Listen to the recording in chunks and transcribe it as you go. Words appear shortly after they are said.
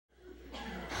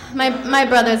My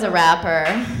brother's a rapper.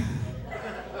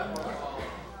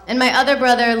 And my other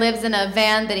brother lives in a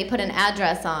van that he put an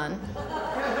address on.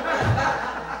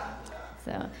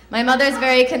 So my mother's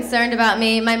very concerned about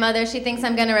me. My mother, she thinks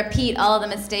I'm going to repeat all of the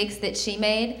mistakes that she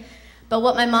made. But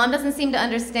what my mom doesn't seem to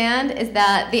understand is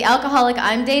that the alcoholic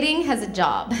I'm dating has a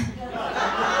job.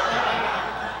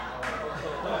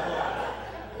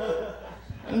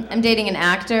 I'm dating an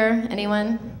actor.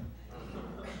 Anyone?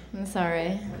 I'm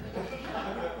sorry.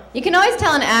 You can always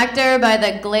tell an actor by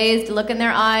the glazed look in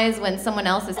their eyes when someone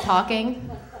else is talking.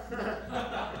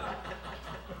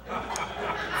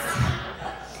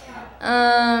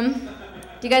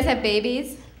 Do you guys have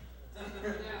babies?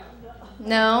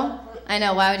 No? I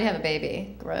know, why would you have a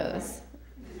baby? Gross.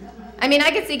 I mean,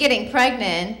 I could see getting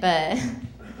pregnant, but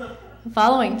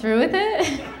following through with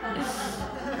it?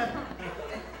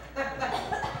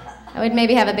 I would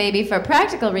maybe have a baby for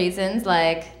practical reasons,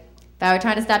 like if I were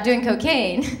trying to stop doing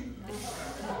cocaine.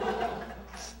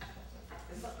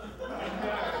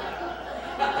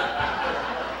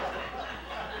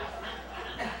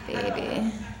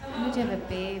 Baby. Why would you have a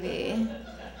baby?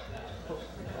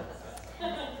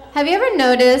 Have you ever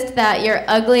noticed that your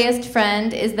ugliest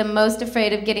friend is the most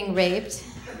afraid of getting raped?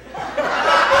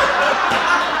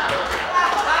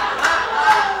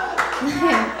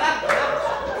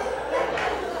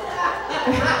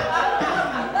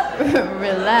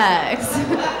 Relax.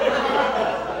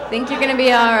 Think you're gonna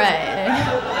be all right.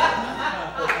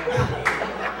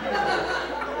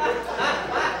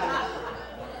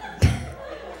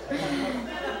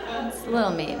 It's a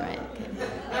little mean, right? Okay.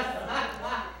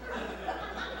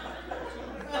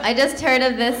 I just heard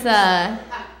of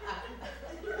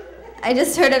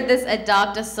this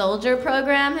Adopt a Soldier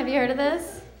program. Have you heard of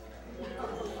this?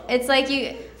 It's like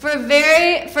for a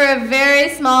very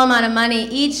small amount of money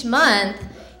each month,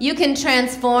 you can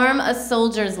transform a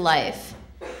soldier's life.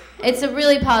 It's a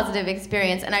really positive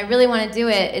experience, and I really want to do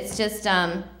it. It's just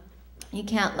you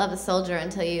can't love a soldier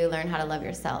until you learn how to love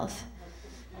yourself.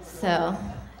 So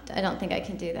I don't think I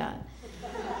can do that.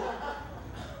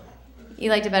 You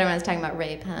liked it better when I was talking about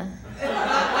rape, huh?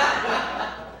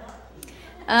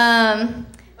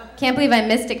 Can't believe I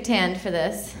mystic tanned for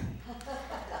this.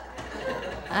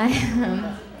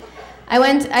 Actually,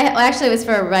 it was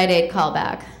for a Rite Aid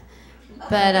callback.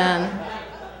 But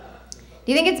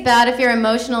do you think it's bad if your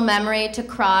emotional memory to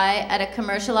cry at a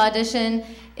commercial audition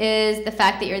is the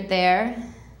fact that you're there?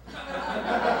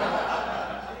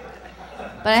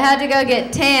 But I had to go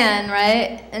get tan,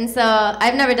 right? And so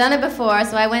I've never done it before,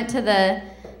 so I went to the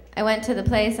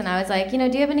place and I was like, do you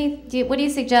have what do you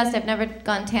suggest? I've never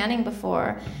gone tanning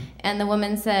before. And the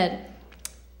woman said,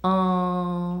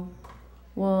 well,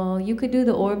 you could do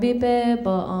the Orbeez,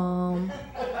 but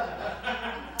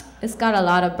it's got a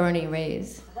lot of burning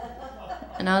rays.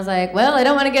 And I was like, well, I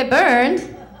don't want to get burned. Do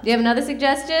you have another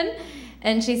suggestion?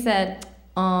 And she said,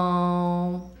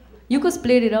 you could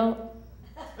split it up.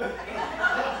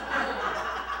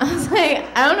 I was like,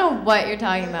 I don't know what you're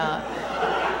talking about.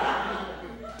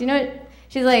 Do you know what?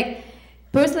 She's like,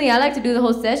 personally, I like to do the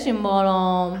whole session,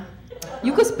 but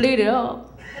you could split it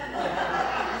up.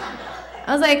 I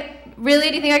was like, really?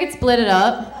 Do you think I could split it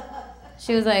up?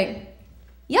 She was like,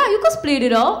 yeah, you could split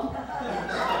it up.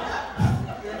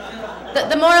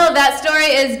 The moral of that story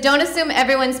is don't assume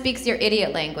everyone speaks your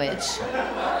idiot language.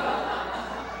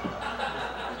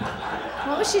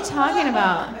 What was she talking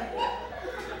about?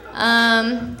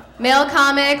 Male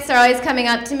comics are always coming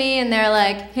up to me and they're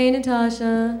like, hey,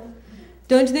 Natasha,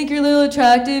 don't you think you're a little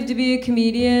attractive to be a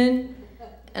comedian?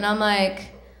 And I'm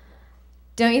like,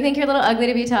 don't you think you're a little ugly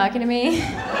to be talking to me?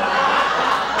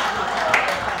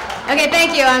 Okay,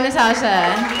 thank you. I'm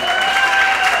Natasha.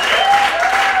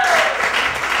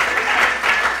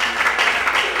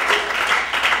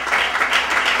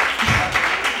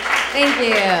 Thank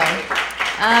you.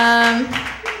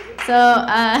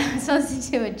 I'm supposed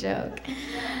to do a joke.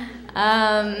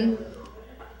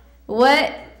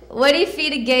 What do you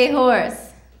feed a gay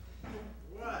horse?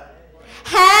 What?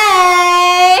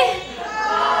 Hey!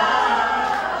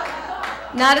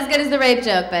 Not as good as the rape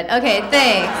joke, but okay,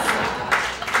 thanks.